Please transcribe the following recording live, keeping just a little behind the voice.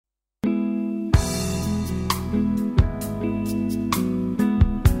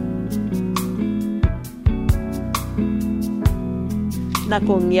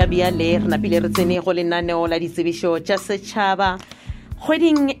nakong ya biale re napile re tsene go lenaneo la ditsebišo tša setšhaba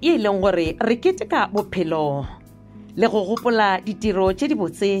kgweding ye leng gore re keteka bophelo le go gopola ditiro tše di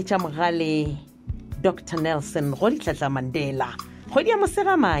botse tša mogale Dr. Nelson Rolihlahla Mandela. Kgwedi ya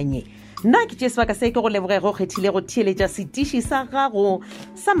mosegamanye nna ke tše sebaka se ke go leboge go kgethile go theeletša setiši sa gago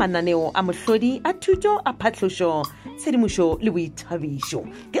sa mananeo a mohlodi a thuto a phatlošo tshedimošo le boithabišo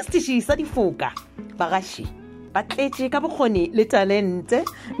ke setiši sa difoka bagaši ba tletše ka bokgoni le talente.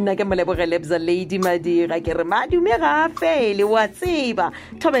 Nna ke molebogele bza lady madira ke re madume ga fele wa tseba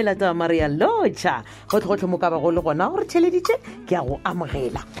thobela taba maria locha go tlhotlho mo ka ba go le gona gore theleditše ke a go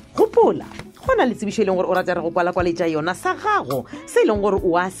amogela gopola gona le tsebišo e leng gore o rata re go kwala-kwaletša yona sa gago se e leng gore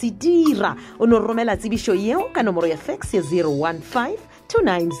o a se dira o no romela tsebišo yeo ka nomoro ya fax ya 015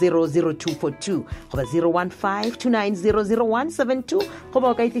 29000242 goba 01529000172 goba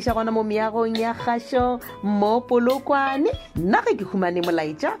o ka itliša gona mo meagong ya kgašo mo polokwane. Nna ge ke humane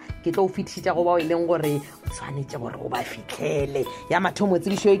molaetša ke tlo o fetišetša go bao e leng gore o tshwanetše gore o ba fitlhele ya mathomo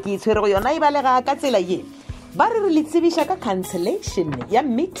tsebišo e ke itshwere go yona e balega ka tsela ye ba re re le tsebiša ka cancellation ya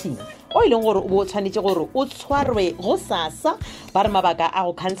meeting o e leng gore o tshwanetše gore o tshwarwe go sasa ba re mabaka a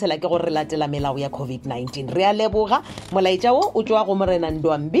go cancela ke gore re latela melao ya COVID-19. Re a leboga molaetša wo o tšwa go morena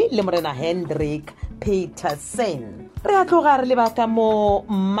Ndwambi le morena Hendrik Peterson. Re a tloga re lebaka mo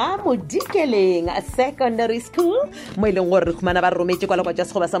Mamodikeleng Secondary School mo e leng gore re khumana ba re rometše kwa lekwa tša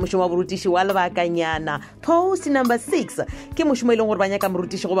sekgoba sa mošomo wa borutiši wa lebakanyana post number 6 ke mošomo e leng gore ba nyaka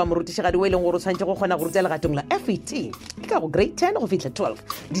morutiši goba morutišigadi o e leng gore o tshwanetse go kgona go ruta legatong la FET ke ka go grade 10 go fitlha 12.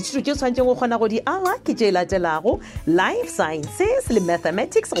 dithuto tše tshwanetseng go kgona go di ala ke tše latelago life sciences le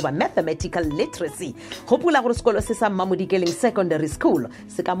mathematics goba mathematical literacy. Gopola gore sekolo se sa Mamodikeleng Secondary School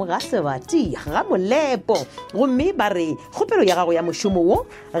se ka mo ga sebati ga molepo gomme ba re kgopelo ya gago ya mošomo wo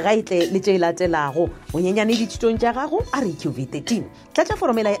ga itle le tše latelago o nyenyane dithutong tša gago a re QV13 tlatla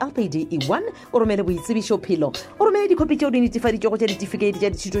foromela ya LPD E1 o romele boitsebišo phelo o romele dikopi tšeo di netefaditšego tša ditifikeiti tša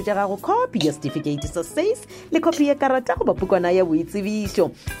dithuto tša gago kopi ya certificate sa SACE le kopi ya karata goba pukwana ya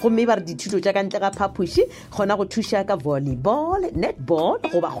boitsebišo gomme ba re dithuto tša ka ntle ga phaphuši kgona go thuša ka volleyball netball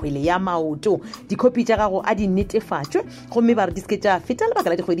goba kgwele ya maoto. Dikopi tša gago a di netefatšwe gomme ba re di seke tša feta lebaka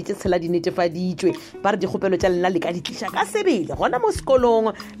la dikgwedi tše tshela di netefaditšwe ba re dikgopelo tša lena le ka ditliša ka sebele gona mo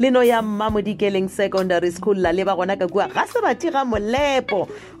sekolong leno ya Mamodikeleng Secondary School la leba gona ka kua ga sebati ga molepo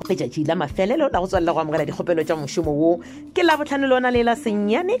ke tšatši la mafelelo la go tswalela go amogela dikgopelo tša mošomo wo ke la botlhano lona le la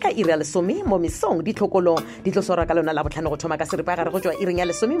senyane ka iri ya lesome mo mesong ditlhokolo di tlo swara ka lona la botlhano go thoma ka seripa gare go tšwa iring ya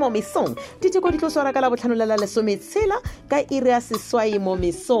lesome mo mesong diteko di tlo swara ka la botlhano la lesome tshela ka iri ya seswai mo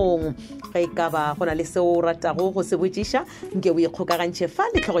mesong. Ge ka ba go na le seo o ratago go se botšiša nke o ikgokagantšhe fa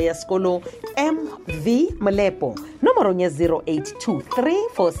le tlhogo ya sekolo MV Molepo nomorong ya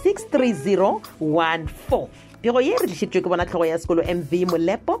 0823463014. Pego ye re tlišitšwe ke bona tlhogo ya sekolo MV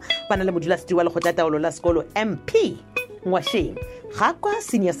Molepo ba na le modulasetiri wa lekgotlataolo la sekolo MP Ngwasheng ga kwa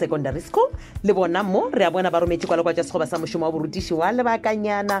senior secondary school le bona mo re a bona ba rometše kwa lekwa tša sekgoba sa mošomo wa borutiši wa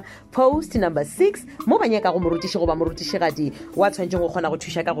lebakanyana post number 6 mo ba nyaka go morutiši goba morutišigadi wa tshwanetseng go kgona go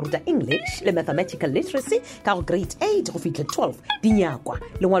thuša ka go ruta English le mathematical literacy ka go grade 8 go fitlha 12 di nyakwa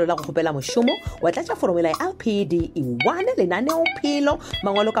lengwalo la go kgopela mošomo wa tlatša foromela ya LPD E1 lenaneo phelo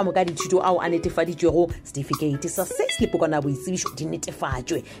mangwalo ka moka dithuto ao a netefaditšwego certificate sa 6 le pokwana boitsebišo di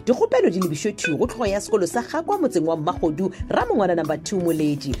netefatšwe dikgopelo di lebišwe go tlhogo ya sekolo sa gakwa motseng wa Mmagodu ramongwana number 2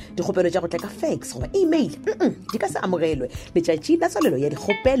 moletši. Dikgopelo tša go tla ka fax goba email di ka se amogelwe. Letšatši la tswalelo ya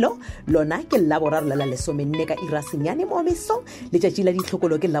dikgopelo lona ke laboraro la lesome nne ka ira senyane mo mesong. Letšatši la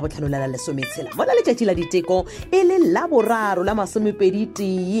ditlhokolo ke labotlhano la lesome tshela mola letšatši la diteko e le laboraro la masomepedi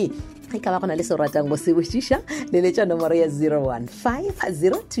tee. Ge ka ba gona le se ratang go se botšiša le letša nomoro ya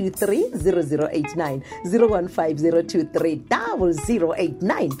 015-023-0089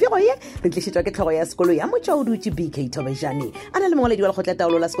 015-023-0089. Pego ye re tlišetšwa ke tlhogo ya sekolo ya motšwaodutši BK Thobejane a na le mongwaledi wa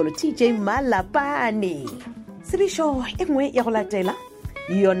lekgotlataolo la sekolo TJ Malapane. Tsebišo e nngwe ya go latela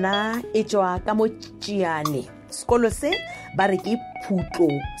yona e tšwa ka mo Tšiane sekolo se ba re ke Phutlo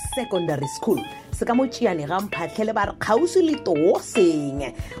Secondary School se ka mo Tšiane ga mphatlhele ba re kgausi le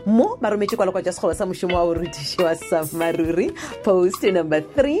Toseng mo ba rometše kwa lekwa tša sekgoba sa mošomo wa borutiši wa Samaruri post number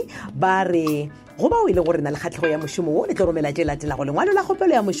 3 ba re go ba o ile gore na le kgatlhego ya mošomo o le tlo romela tse latelago lengwalo la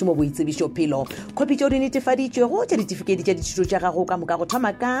kgopelo ya mošomo boitsebišo phelo khopi tšeo di netefaditšwego tša ditifikeiti tša dithuto tša gago ka moka go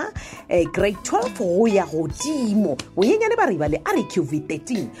thoma ka grade 12 go ya godimo bonyenyane ba riba le RQV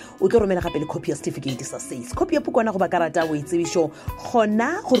 13 o tlo romela gape le copy ya certificate sa 6 copy ya pukwana go ba karata boitsebišo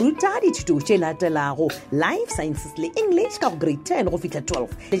gona go ruta dithuto tše latelago life sciences le English ka go grade 10 go fihla 12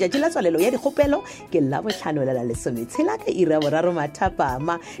 letšatši la tswalelo ya dikgopelo ke la botlhano la lesometshela ka ira boraro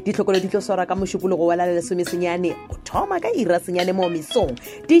mathapama ditlhokolo di tlo swara ka mošupologo wa la lesomesenyane o thoma ka ira senyane mo mesong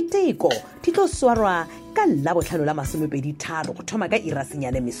diteko di tlo swarwa ka la botlhano la masomepedi tharo go thoma ka ira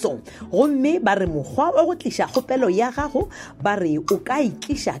senyane mesong gomme ba re mokgwa wa go tliša kgopelo ya gago ba re o ka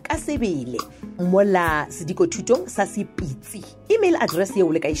itliša ka sebele mola sedikothutong sa sepitsi email address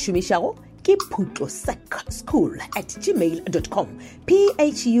yeo le ka e šomišago ke putlosec@gmail.com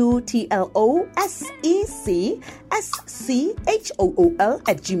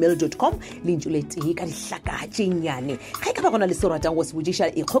putlosecschoo@gmail.com le ntšoletee ka dihlaka tše nnyane ga e ka ba gona le se ratang go se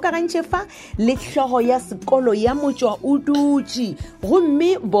botsiša e kgokagantše fa le hlogo ya sekolo ya motšwa o dutše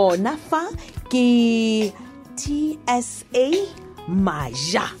gomme bona fa ke TSA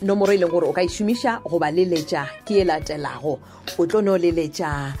maja nomoro e leng gore o ka e šomiša go ba leletša ke e latelago o tlo no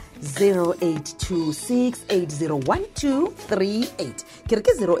leletša 0826801238 ke re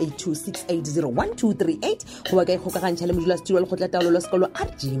ke 0826801238 goba ka e kgokagantšha le modulasetulo wa lekgotla taolo la sekolo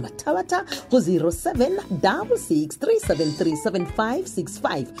RG Mathabata go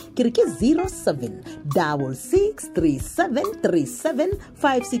 0766373765 ke re ke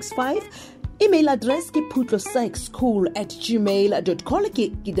 0766373765 email address ke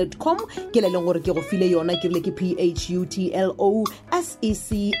putlosec@gmail.com ke le leng gore ke go file yona ke rile ke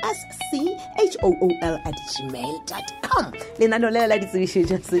putlosecschoo@gmail.com lenaneo le la ditsebišo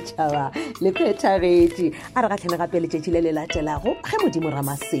tša setšhaba le phethagetše a re gatlhane gape letšatši le le latelago ge modimo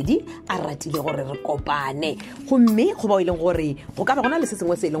ramasedi a ratile gore re kopane gomme go ba o e leng gore go ka ba gona le se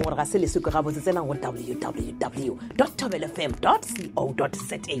sengwe se e leng gore ga se le sekwe gabotse tsenang go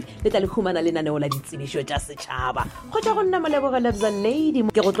www.tobelfm.co.za le tla le humana lenaneo la ditsebišo tša setšhaba go tša go nna molebogelebza lady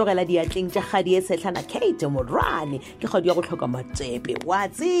ke go tlogela diatleng tša kgadi e tshetlana Kate Morane ke kgadi ya go tlhoka matepe wa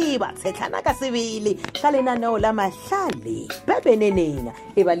tseba tshetlana ka sebele ka lenaneo la mahlale bebeneneng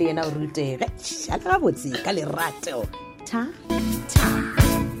e ba le yena o rutege šala gabotse ka lerato ta